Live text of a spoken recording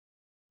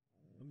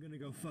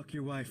Go fuck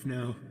your wife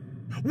now.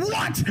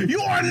 What?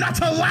 You are not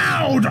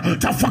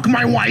allowed to fuck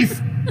my wife!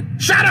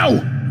 Shadow!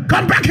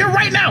 Come back here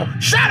right now!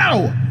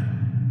 Shadow!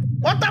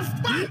 What the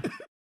fuck?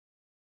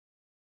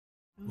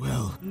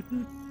 Well,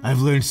 I've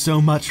learned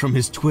so much from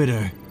his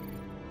Twitter.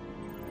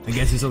 I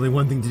guess there's only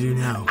one thing to do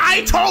now.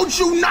 I told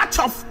you not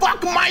to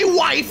fuck my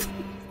wife!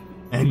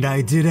 And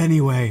I did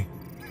anyway.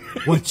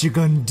 What you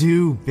gonna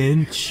do,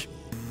 bitch?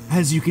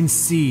 As you can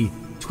see,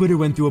 Twitter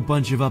went through a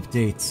bunch of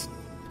updates.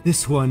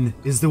 This one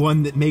is the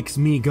one that makes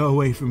me go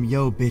away from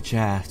yo bitch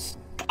ass.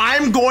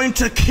 I'm going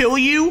to kill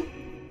you,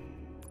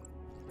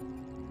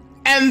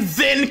 and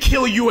then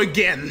kill you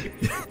again.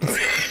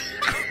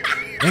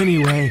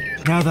 Anyway,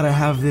 now that I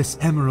have this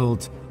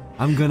emerald,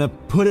 I'm gonna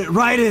put it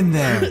right in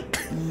there.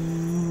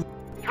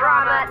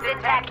 Drama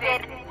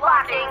detected.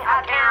 Blocking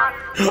account.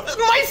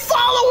 My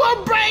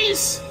follower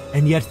base!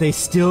 And yet they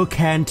still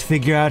can't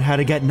figure out how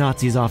to get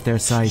Nazis off their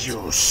site.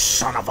 You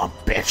son of a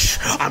bitch.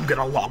 I'm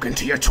gonna log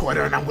into your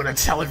Twitter and I'm gonna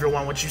tell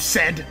everyone what you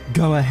said.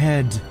 Go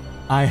ahead.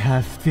 I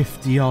have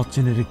 50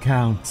 alternate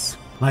accounts.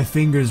 My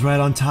finger's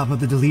right on top of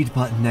the delete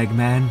button,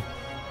 Eggman.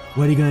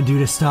 What are you gonna do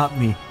to stop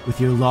me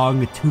with your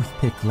long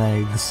toothpick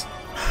legs?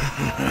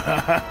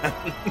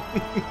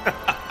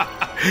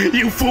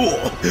 You fool!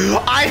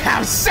 I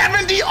have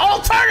 70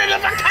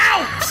 alternative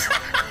accounts!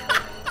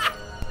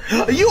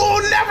 You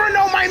will never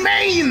know my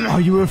main! Are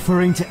you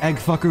referring to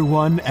Eggfucker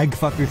 1,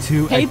 Eggfucker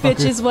 2, Hey Eggfucker...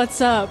 bitches, what's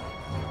up?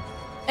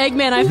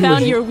 Eggman, I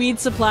found your weed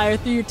supplier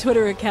through your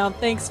Twitter account.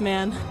 Thanks,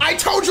 man. I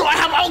told you I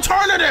have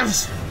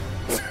alternatives!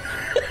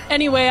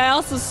 Anyway, I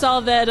also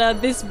saw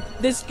that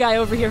this guy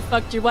over here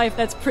fucked your wife.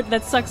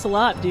 That sucks a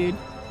lot, dude.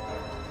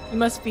 You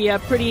must be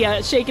pretty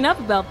shaken up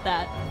about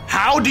that.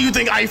 How do you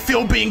think I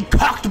feel being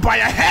cucked by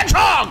a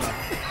hedgehog?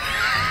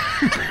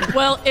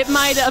 Well, it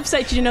might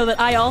upset you to know that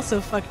I also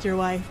fucked your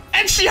wife.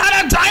 And she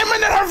had a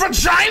diamond in her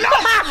vagina?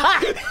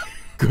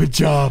 Good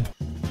job.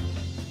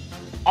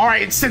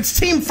 Alright, since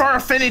Team Fur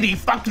Affinity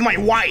fucked my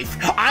wife,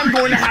 I'm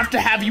going to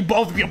have you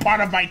both be a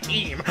part of my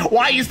team.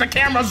 Why is the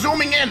camera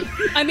zooming in?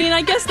 I mean,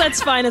 I guess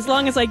that's fine as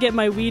long as I get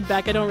my weed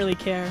back. I don't really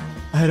care.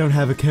 I don't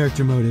have a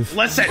character motive.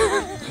 Listen,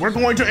 we're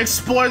going to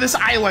explore this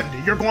island.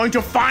 You're going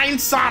to find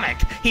Sonic.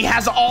 He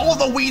has all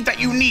the weed that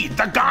you need.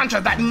 The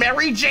ganja, that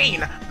Mary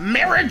Jane,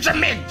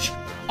 Marriage-a-midge,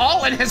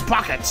 all in his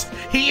pockets.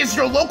 He is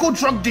your local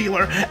drug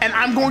dealer, and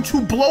I'm going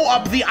to blow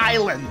up the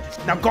island.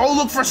 Now go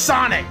look for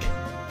Sonic,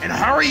 and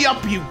hurry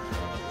up, you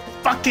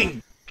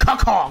fucking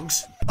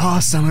cuckhogs. Ah,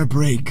 summer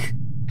break.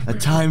 A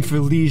time for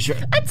leisure.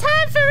 A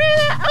time for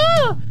it.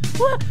 Oh,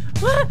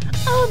 what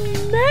a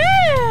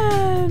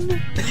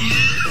man!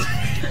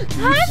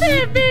 Hi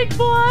there, big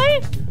boy.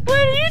 What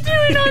are you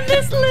doing on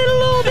this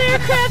little old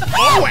aircraft?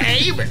 Oh,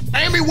 Amy!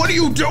 Amy, what are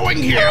you doing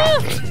here? Oh,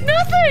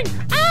 nothing.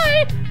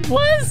 I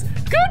was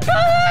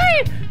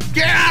goodbye.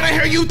 Get out of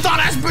here, you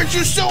thought-ass bitch!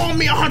 You still owe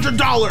me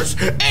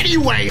 $100!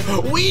 Anyway,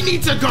 we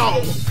need to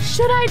go!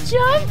 Should I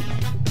jump?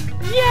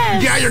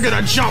 Yes! Yeah, you're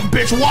gonna jump,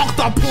 bitch! Walk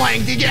the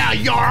plank! Yeah,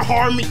 you're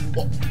harming.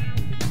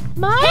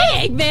 Mom?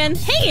 Hey, Eggman!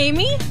 Hey,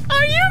 Amy!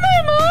 Are you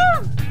my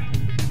mom?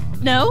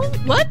 No?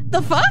 What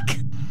the fuck?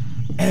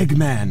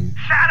 Eggman.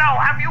 Shadow,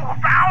 have you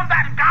found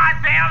that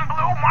goddamn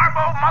blue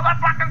marble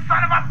motherfucking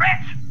son of a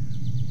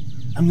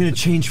bitch? I'm gonna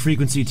change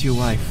frequency to your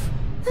wife.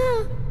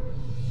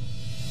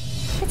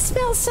 It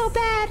smells so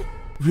bad.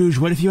 Rouge,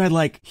 what if you had,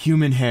 like,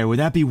 human hair? Would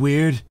that be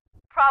weird?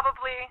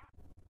 Probably.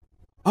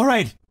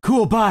 Alright,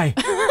 cool, bye.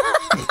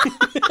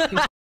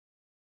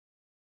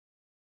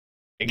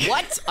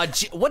 What's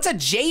a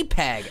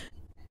JPEG?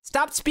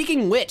 Stop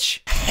speaking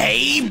witch.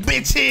 Hey,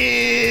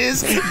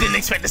 bitches! Didn't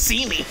expect to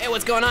see me. Hey,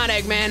 what's going on,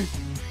 Eggman?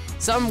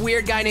 Some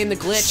weird guy named the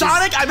Glitch.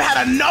 Sonic, I've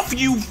had enough.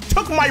 You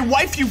took my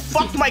wife, you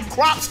fucked my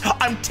crops.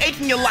 I'm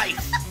taking your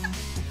life.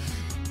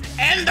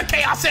 And the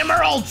Chaos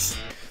Emeralds.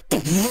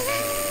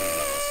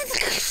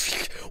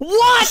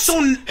 What? So,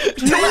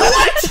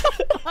 what?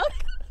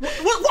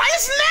 Why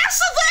is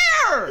NASA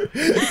there?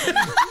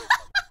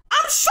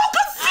 I'm so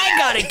confused. I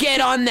gotta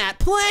get on that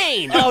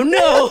plane. Oh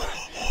no!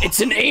 It's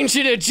an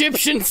ancient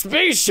Egyptian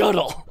space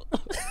shuttle.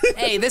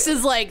 Hey, this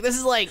is like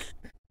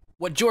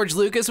what George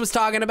Lucas was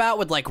talking about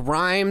with like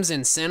rhymes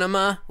and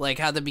cinema, like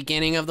how the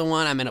beginning of the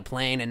one I'm in a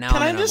plane and now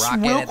I'm in a rocket. Can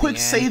I just real quick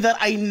say that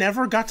I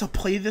never got to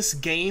play this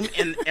game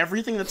and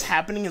everything that's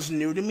happening is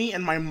new to me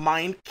and my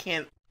mind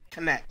can't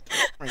connect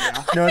right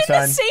now. No, it's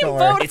fine. Don't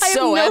worry. It's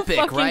so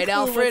epic, right,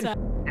 Alfred?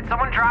 Did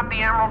someone drop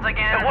the emeralds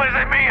again? It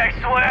wasn't me, I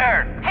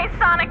swear! Hey,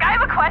 Sonic, I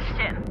have a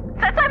question.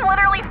 Since I'm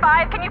literally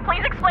 5, can you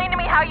please explain to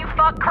me how you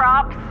fuck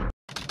crops?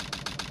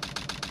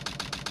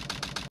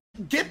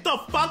 Get the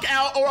fuck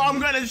out or I'm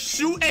gonna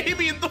shoot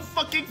Amy in the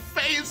fucking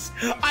face!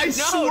 I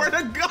swear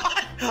to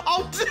God!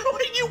 I'll do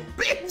it, you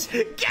bitch!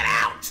 Get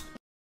out!